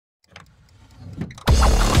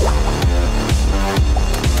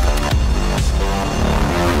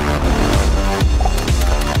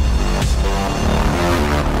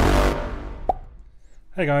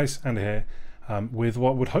Hey guys, Andy here, with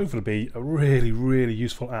what would hopefully be a really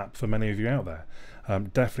useful app for many of you out there.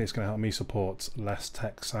 Definitely it's going to help me support less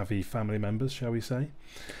tech savvy family members, shall we say.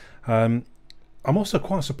 I'm also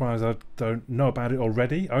quite surprised I don't know about it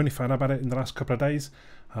already. I only found out about it in the last couple of days.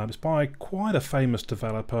 It's by quite a famous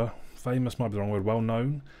developer. Famous might be the wrong word, well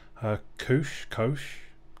known. Koosh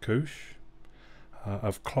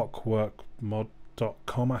of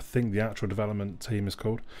clockworkmod.com, I think the actual development team is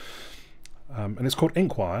called. And it's called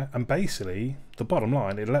Inkwire, and basically the bottom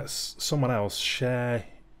line, it lets someone else share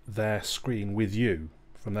their screen with you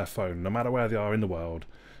from their phone, no matter where they are in the world.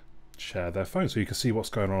 Share their phone so you can see what's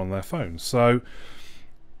going on their phone. So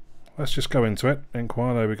let's just go into it.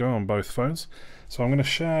 Inkwire, there we go, on both phones. So I'm going to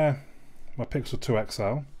share my Pixel 2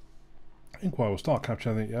 XL. Inkwire will start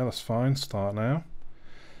capturing. I think, yeah, that's fine. Start now.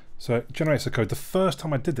 So it generates the code. The first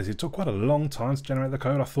time I did this, it took quite a long time to generate the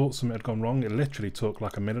code. I thought something had gone wrong. It literally took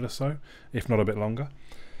like a minute or so, if not a bit longer.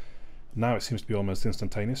 Now it seems to be almost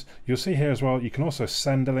instantaneous. You'll see here as well, you can also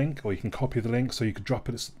send a link, or you can copy the link, so you could drop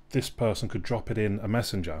it. This person could drop it in a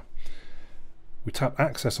messenger. We tap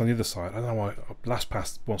access on the other side. I don't know why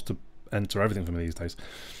LastPass wants to enter everything for me these days.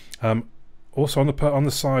 Also on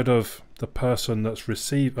the side of the person that's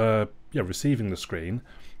receiving the screen,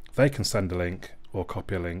 they can send a link or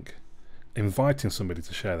copy a link inviting somebody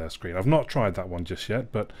to share their screen. I've not tried that one just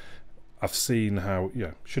yet, but I've seen how,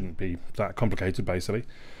 shouldn't be that complicated basically.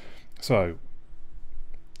 So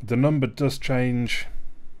the number does change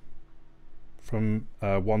from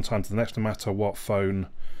one time to the next, no matter what phone.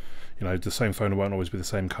 The same phone won't always be the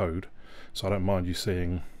same code, so I don't mind you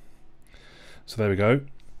seeing. So there we go.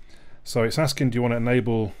 So it's asking, do you want to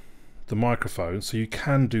enable the microphone so you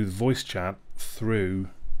can do voice chat through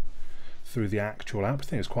the actual app. I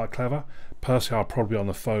think it's quite clever. Personally, I'll probably be on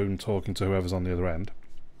the phone talking to whoever's on the other end.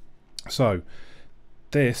 So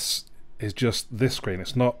this is just this screen.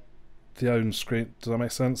 It's not the own screen. Does that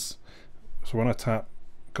make sense? So when I tap,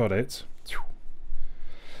 got it.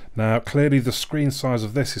 Now clearly the screen size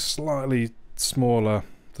of this is slightly smaller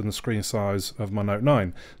than the screen size of my Note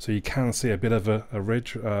 9. So you can see a bit of a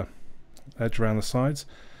ridge, edge around the sides.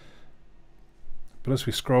 But as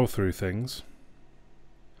we scroll through things,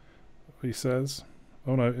 he says,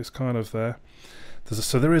 oh no, it's kind of there.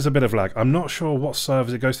 So there is a bit of lag. I'm not sure what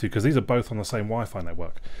servers it goes through, because these are both on the same Wi-Fi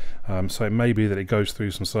network. So it may be that it goes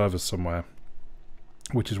through some servers somewhere,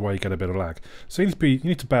 which is why you get a bit of lag. So you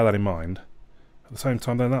need to bear that in mind. At the same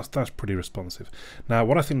time, then that's pretty responsive. Now,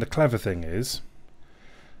 what I think the clever thing is,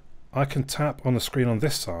 I can tap on the screen on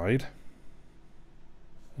this side.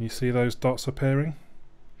 You see those dots appearing?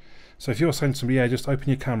 So if you're saying to me, yeah, just open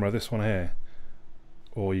your camera, this one here.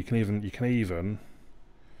 Or you can even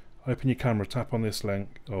open your camera, tap on this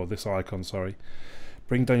link, or this icon, sorry,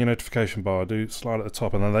 bring down your notification bar, slide at the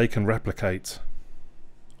top, and then they can replicate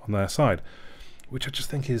on their side, which I just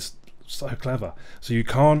think is so clever. So you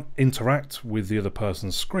can't interact with the other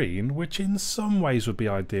person's screen, which in some ways would be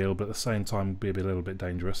ideal, but at the same time would be a little bit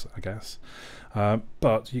dangerous, I guess.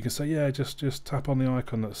 But you can say, yeah, just tap on the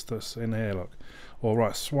icon that's in here, look, or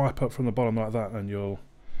right, swipe up from the bottom like that, and you'll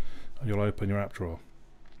open your app drawer.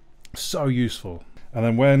 So useful. And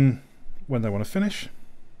then when they want to finish,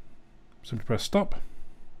 simply press stop.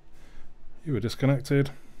 You were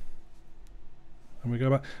disconnected, and we go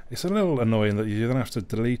back. It's a little annoying that you then have to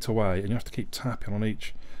delete away and you have to keep tapping on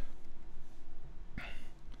each.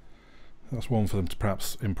 That's one for them to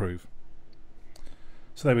perhaps improve.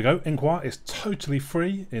 So there we go. Inkwire is totally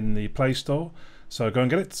free in the Play Store, so go and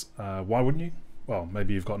get it. Why wouldn't you? Well,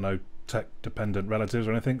 maybe you've got no tech dependent relatives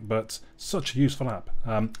or anything, but such a useful app.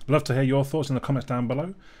 Love to hear your thoughts in the comments down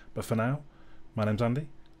below, but for now, my name's Andy.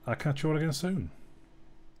 I'll catch you all again soon.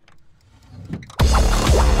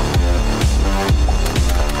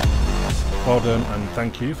 Well done, and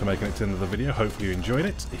thank you for making it to the end of the video. Hopefully you enjoyed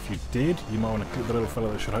it. If you did, you might want to click the little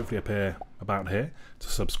fellow that should hopefully appear about here to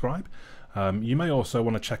subscribe. You may also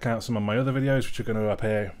want to check out some of my other videos, which are going to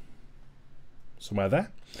appear somewhere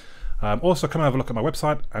there. Also, come and have a look at my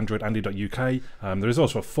website, androidandy.uk. There is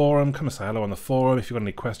also a forum. Come and say hello on the forum if you've got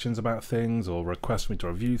any questions about things, or request me to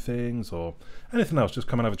review things, or anything else. Just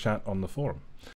come and have a chat on the forum.